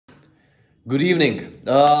Good evening.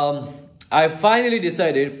 I finally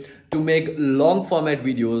decided to make long format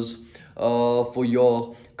videos for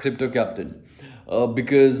your crypto captain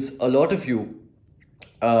because a lot of you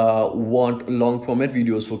want long format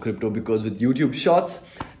videos for crypto, because with YouTube shorts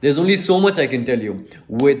there's only so much I can tell you.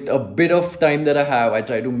 With a bit of time that I have, I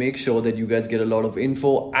try to make sure that you guys get a lot of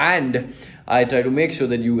info, and I try to make sure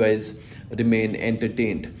that you guys remain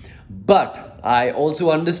entertained. But I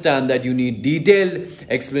also understand that you need detailed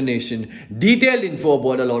explanation, detailed info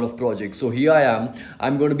about a lot of projects. So here I am.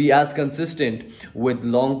 I'm going to be as consistent with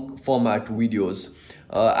long format videos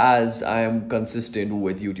as I am consistent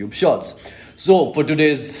with YouTube shorts. So for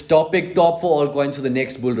today's topic, top 4 altcoins for the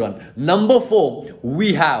next bull run. Number 4,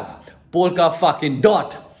 we have Polka fucking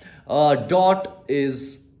Dot. Dot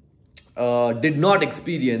is did not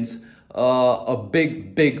experience a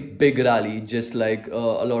big rally, just like a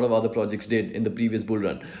lot of other projects did in the previous bull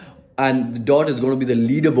run. And the Dot is going to be the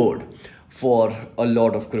leaderboard for a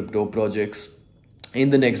lot of crypto projects in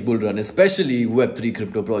the next bull run, especially Web3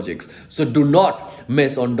 crypto projects. So do not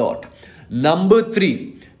miss on Dot. Number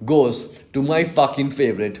 3 goes to my fucking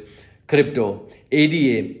favorite crypto,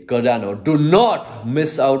 ADA, Cardano. Do not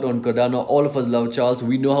miss out on Cardano. All of us love Charles.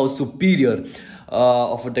 We know how superior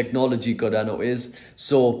of a technology Cardano is.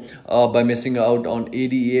 So by missing out on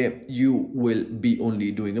ADA, you will be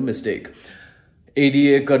only doing a mistake.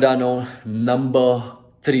 ADA, Cardano, number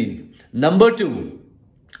 3. Number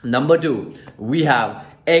 2, we have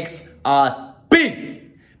XRP,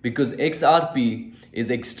 because XRP is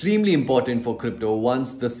extremely important for crypto.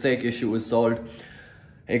 Once the SEC issue is solved,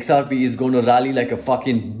 XRP is going to rally like a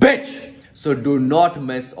fucking bitch. So do not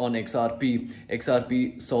mess on XRP.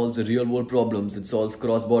 XRP solves real world problems. It solves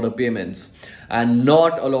cross-border payments. And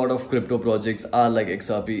not a lot of crypto projects are like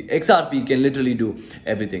XRP. XRP can literally do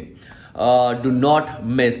everything. Do not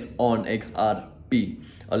miss on XRP.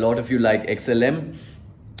 A lot of you like XLM,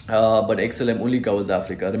 but XLM only covers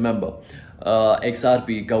Africa. Remember,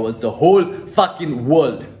 XRP covers the whole fucking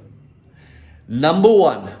world. Number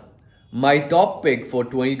 1, my top pick for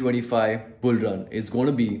 2025 bull run is going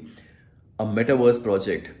to be a Metaverse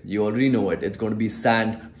project. You already know it. It's going to be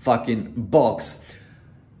Sandbox.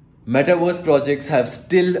 Metaverse projects have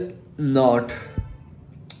still not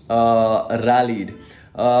rallied.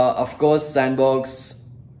 Of course, Sandbox,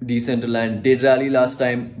 Decentraland did rally last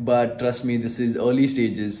time, but trust me, this is early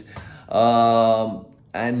stages. And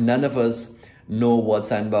none of us know what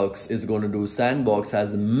Sandbox is going to do. Sandbox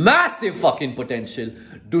has massive fucking potential.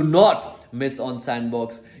 Do not miss on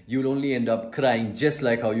Sandbox. You'll only end up crying just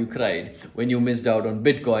like how you cried when you missed out on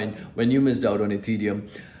Bitcoin, when you missed out on Ethereum.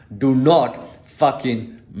 Do not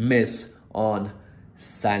fucking miss on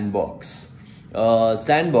Sandbox.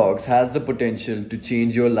 Sandbox has the potential to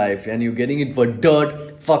change your life, and you're getting it for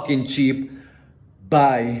dirt fucking cheap.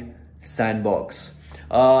 Buy Sandbox.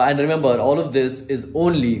 And remember, all of this is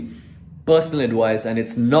only personal advice and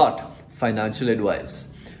it's not financial advice.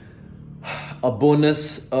 A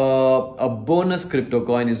bonus crypto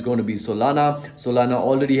coin is going to be Solana. Solana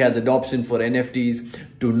already has adoption for NFTs.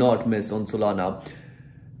 Do not miss on Solana.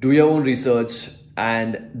 Do your own research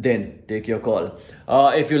and then take your call.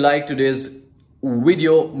 If you like today's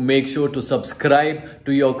video, make sure to subscribe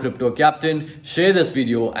to your crypto captain, share this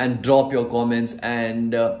video and drop your comments,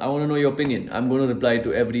 and I want to know your opinion. I'm going to reply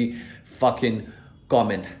to every fucking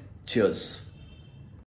comment. Cheers.